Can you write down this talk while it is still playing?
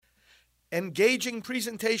engaging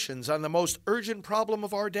presentations on the most urgent problem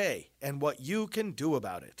of our day and what you can do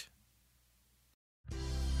about it.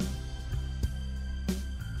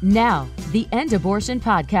 Now, the End Abortion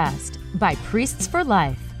Podcast by Priests for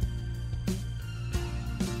Life.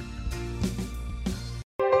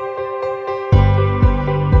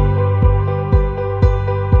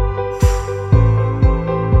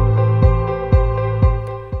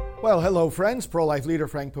 Well, hello friends. Pro-life leader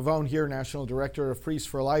Frank Pavone here, National Director of Priests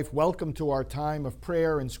for Life. Welcome to our time of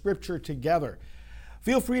prayer and scripture together.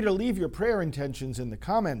 Feel free to leave your prayer intentions in the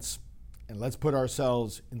comments, and let's put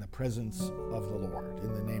ourselves in the presence of the Lord.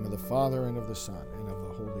 In the name of the Father, and of the Son, and of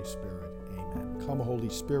the Holy Spirit. Amen. Come, Holy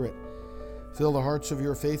Spirit, fill the hearts of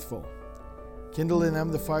your faithful. Kindle in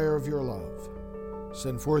them the fire of your love.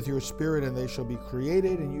 Send forth your Spirit, and they shall be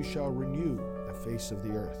created, and you shall renew the face of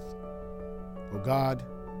the earth. O God,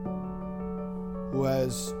 who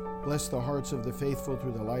has blessed the hearts of the faithful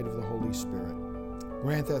through the light of the Holy Spirit,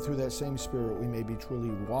 grant that through that same Spirit we may be truly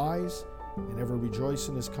wise and ever rejoice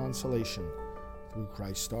in his consolation through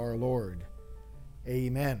Christ our Lord.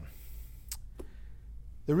 Amen.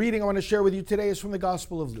 The reading I want to share with you today is from the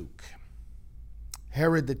Gospel of Luke.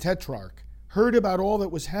 Herod the Tetrarch heard about all that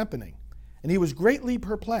was happening, and he was greatly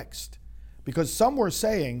perplexed, because some were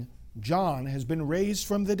saying, John has been raised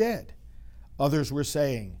from the dead. Others were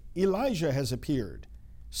saying, Elijah has appeared.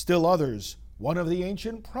 Still others, one of the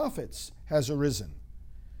ancient prophets has arisen.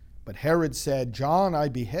 But Herod said, John I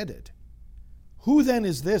beheaded. Who then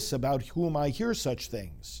is this about whom I hear such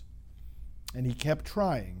things? And he kept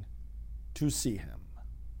trying to see him.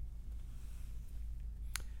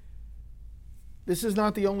 This is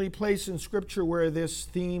not the only place in Scripture where this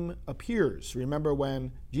theme appears. Remember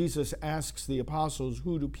when Jesus asks the apostles,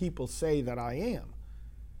 who do people say that I am?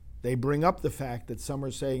 They bring up the fact that some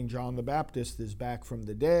are saying John the Baptist is back from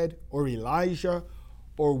the dead, or Elijah,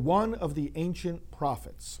 or one of the ancient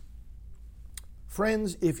prophets.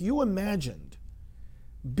 Friends, if you imagined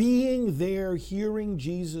being there hearing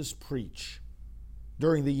Jesus preach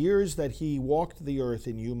during the years that he walked the earth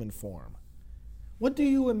in human form, what do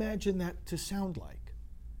you imagine that to sound like?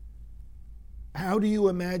 How do you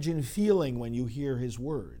imagine feeling when you hear his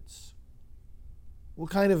words?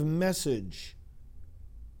 What kind of message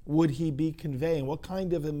would he be conveying? What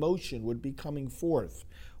kind of emotion would be coming forth?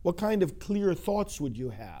 What kind of clear thoughts would you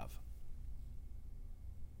have?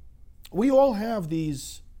 We all have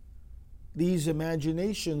these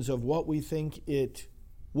imaginations of what we think it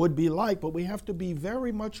would be like, but we have to be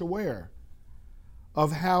very much aware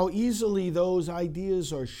of how easily those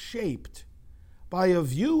ideas are shaped by a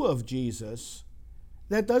view of Jesus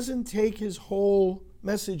that doesn't take his whole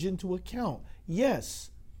message into account. Yes,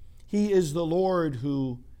 he is the Lord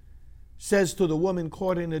who says to the woman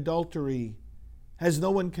caught in adultery, has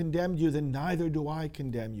no one condemned you? Then neither do I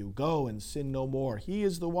condemn you. Go and sin no more. He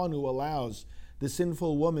is the one who allows the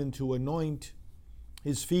sinful woman to anoint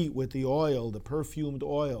his feet with the oil, the perfumed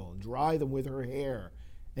oil, dry them with her hair,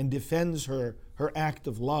 and defends her act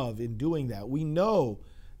of love in doing that. We know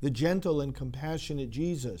the gentle and compassionate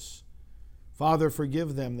Jesus. Father,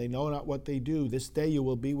 forgive them. They know not what they do. This day you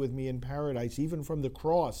will be with me in paradise. Even from the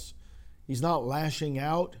cross, he's not lashing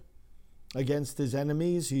out against his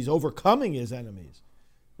enemies. He's overcoming his enemies.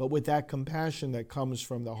 But with that compassion that comes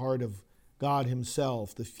from the heart of God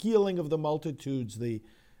himself, the healing of the multitudes, the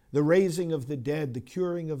raising of the dead, the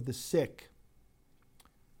curing of the sick.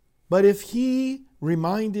 But if he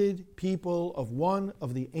reminded people of one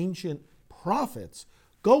of the ancient prophets,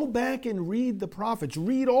 go back and read the prophets.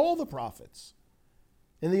 Read all the prophets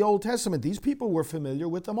in the Old Testament. These people were familiar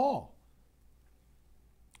with them all.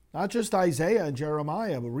 Not just Isaiah and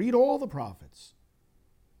Jeremiah, but read all the prophets.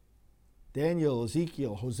 Daniel,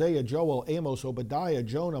 Ezekiel, Hosea, Joel, Amos, Obadiah,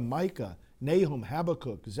 Jonah, Micah, Nahum,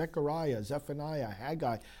 Habakkuk, Zechariah, Zephaniah,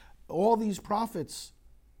 Haggai. All these prophets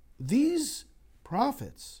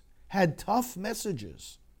had tough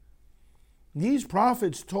messages. These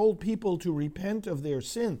prophets told people to repent of their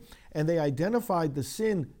sin, and they identified the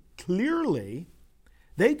sin clearly.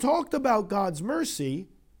 They talked about God's mercy.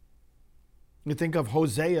 You think of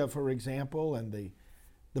Hosea, for example, and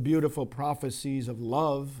the beautiful prophecies of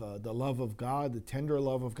love, the love of God, the tender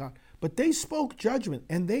love of God. But they spoke judgment,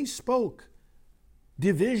 and they spoke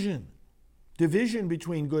division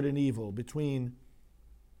between good and evil, between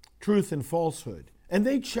truth and falsehood. And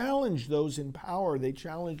they challenged those in power. They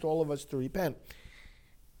challenged all of us to repent.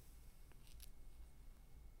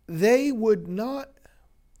 They would not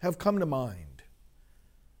have come to mind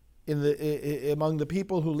among the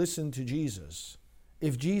people who listened to Jesus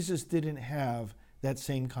if Jesus didn't have that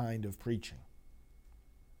same kind of preaching.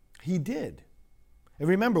 He did. And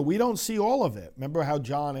remember, we don't see all of it. Remember how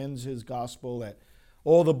John ends his gospel, that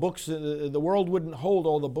all the books, the world wouldn't hold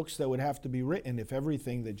all the books that would have to be written if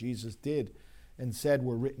everything that Jesus did and said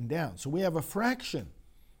were written down. So we have a fraction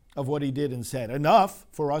of what he did and said. Enough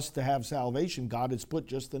for us to have salvation. God has put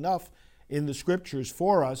just enough in the scriptures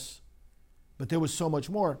for us, but there was so much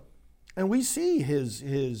more. And we see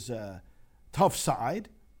his tough side.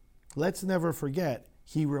 Let's never forget,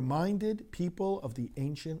 he reminded people of the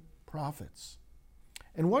ancient prophets.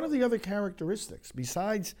 And one of the other characteristics,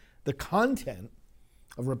 besides the content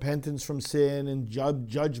of repentance from sin and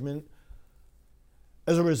judgment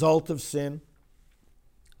as a result of sin,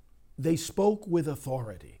 they spoke with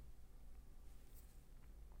authority.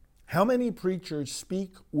 How many preachers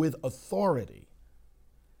speak with authority?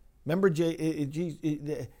 Remember,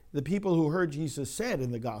 the people who heard Jesus said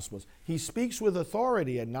in the Gospels, he speaks with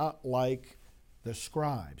authority and not like the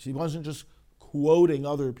scribes. He wasn't just quoting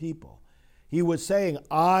other people. He was saying,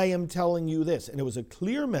 I am telling you this. And it was a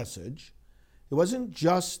clear message. It wasn't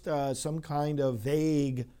just some kind of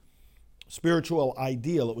vague spiritual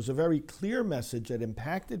ideal. It was a very clear message that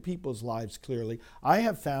impacted people's lives clearly. I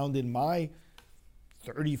have found in my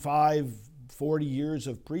 35, 40 years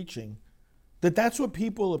of preaching that that's what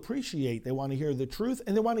people appreciate. They want to hear the truth,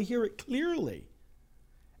 and they want to hear it clearly.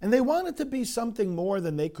 And they want it to be something more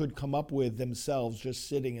than they could come up with themselves just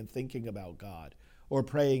sitting and thinking about God or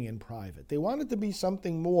praying in private. They want it to be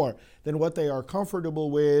something more than what they are comfortable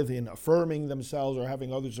with in affirming themselves or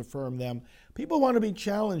having others affirm them. People want to be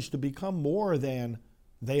challenged to become more than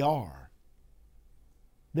they are.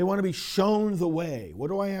 They want to be shown the way. What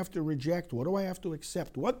do I have to reject? What do I have to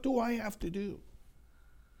accept? What do I have to do?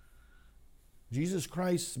 Jesus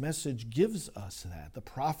Christ's message gives us that. The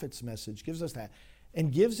prophet's message gives us that,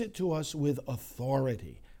 and gives it to us with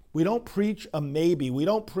authority. We don't preach a maybe. We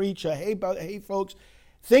don't preach a, hey folks,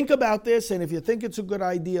 think about this, and if you think it's a good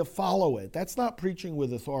idea, follow it. That's not preaching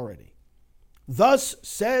with authority. Thus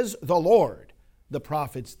says the Lord, the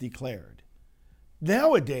prophets declared.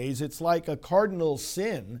 Nowadays, it's like a cardinal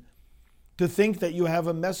sin to think that you have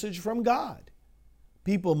a message from God.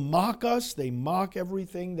 People mock us. They mock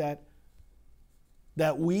everything that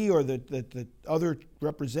we or the other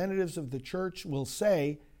representatives of the church will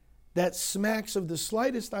say that smacks of the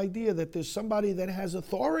slightest idea that there's somebody that has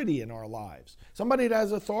authority in our lives, somebody that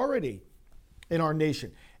has authority in our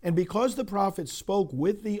nation. And because the prophets spoke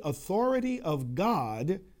with the authority of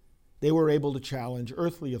God, they were able to challenge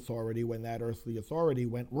earthly authority when that earthly authority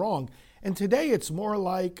went wrong. And today it's more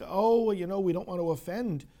like, we don't want to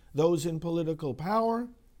offend those in political power.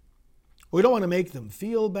 We don't want to make them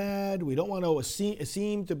feel bad. We don't want to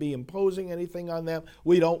seem to be imposing anything on them.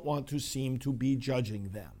 We don't want to seem to be judging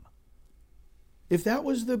them. If that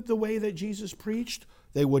was the way that Jesus preached,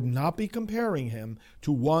 they would not be comparing him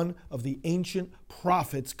to one of the ancient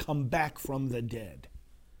prophets come back from the dead.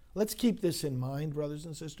 Let's keep this in mind, brothers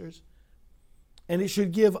and sisters. And it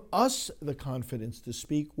should give us the confidence to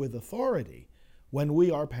speak with authority when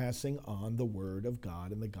we are passing on the word of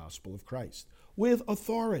God and the gospel of Christ. With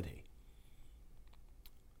authority.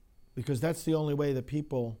 Because that's the only way that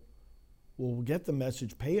people will get the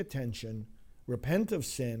message, pay attention, repent of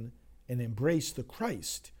sin, and embrace the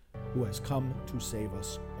Christ who has come to save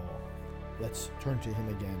us all. Let's turn to him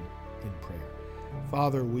again in prayer.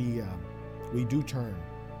 Father, we do turn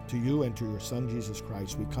to you and to your Son, Jesus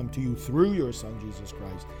Christ. We come to you through your Son, Jesus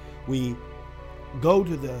Christ. We go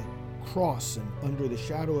to the cross, and under the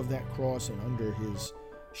shadow of that cross and under his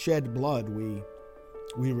shed blood, we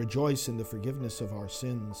rejoice in the forgiveness of our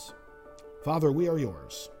sins. Father, we are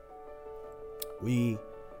yours. We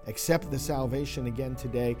accept the salvation again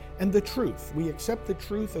today and the truth. We accept the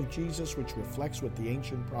truth of Jesus, which reflects what the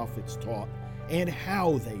ancient prophets taught and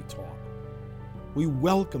how they taught. We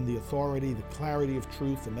welcome the authority, the clarity of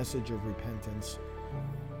truth, the message of repentance,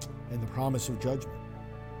 and the promise of judgment.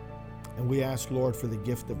 And we ask, Lord, for the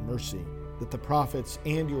gift of mercy that the prophets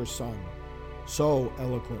and your Son so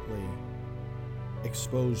eloquently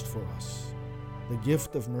exposed for us. The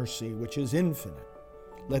gift of mercy, which is infinite.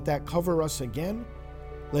 Let that cover us again.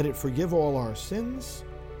 Let it forgive all our sins.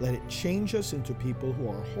 Let it change us into people who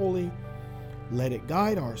are holy. Let it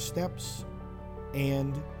guide our steps,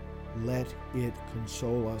 and let it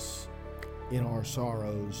console us in our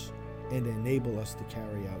sorrows and enable us to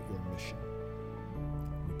carry out your mission.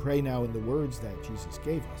 We pray now in the words that Jesus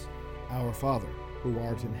gave us. Our Father, who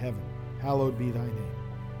art in heaven, hallowed be thy name.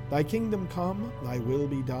 Thy kingdom come, thy will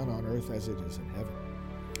be done on earth as it is in heaven.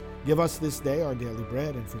 Give us this day our daily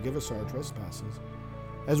bread, and forgive us our trespasses,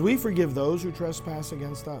 as we forgive those who trespass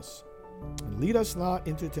against us. And lead us not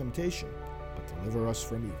into temptation, but deliver us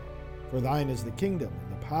from evil. For thine is the kingdom,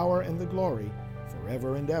 and the power, and the glory,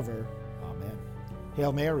 forever and ever. Amen.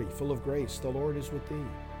 Hail Mary, full of grace, the Lord is with thee.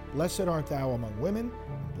 Blessed art thou among women,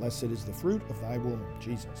 and blessed is the fruit of thy womb,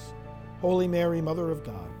 Jesus. Holy Mary, Mother of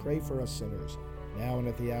God, pray for us sinners, now and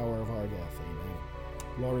at the hour of our death. Amen.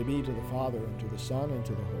 Glory be to the Father, and to the Son, and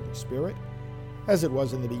to the Holy Spirit, as it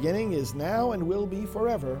was in the beginning, is now, and will be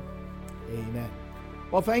forever. Amen.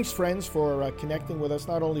 Well, thanks, friends, for connecting with us,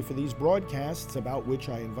 not only for these broadcasts, about which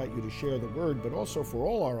I invite you to share the word, but also for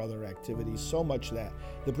all our other activities, so much that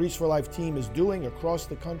the Priests for Life team is doing across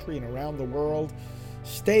the country and around the world.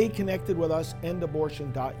 Stay connected with us,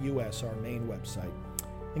 endabortion.us, our main website.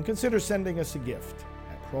 And consider sending us a gift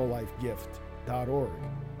at prolifegift.org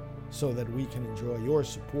so that we can enjoy your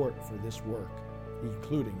support for this work,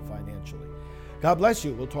 including financially. God bless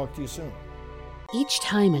you. We'll talk to you soon. Each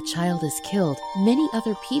time a child is killed, many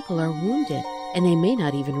other people are wounded, and they may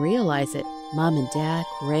not even realize it. Mom and dad,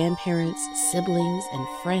 grandparents, siblings, and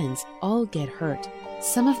friends all get hurt.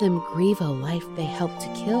 Some of them grieve a life they helped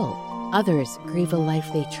to kill. Others grieve a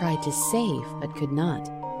life they tried to save but could not.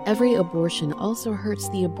 Every abortion also hurts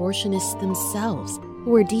the abortionists themselves,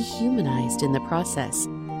 who are dehumanized in the process.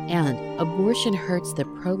 And abortion hurts the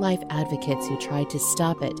pro-life advocates who tried to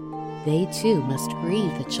stop it. They too must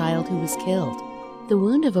grieve the child who was killed. The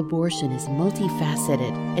wound of abortion is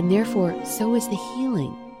multifaceted, and therefore so is the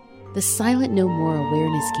healing. The Silent No More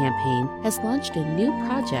Awareness campaign has launched a new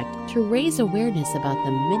project to raise awareness about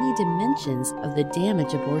the many dimensions of the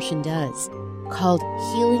damage abortion does. Called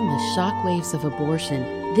Healing the Shockwaves of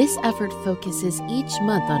Abortion, this effort focuses each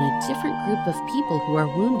month on a different group of people who are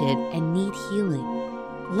wounded and need healing.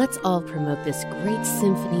 Let's all promote this great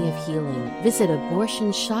symphony of healing. Visit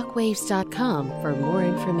abortionshockwaves.com for more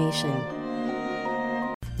information.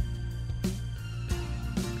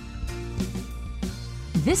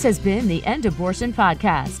 This has been the End Abortion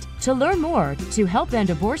Podcast. To learn more, to help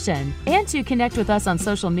end abortion, and to connect with us on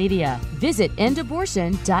social media, visit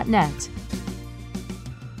endabortion.net.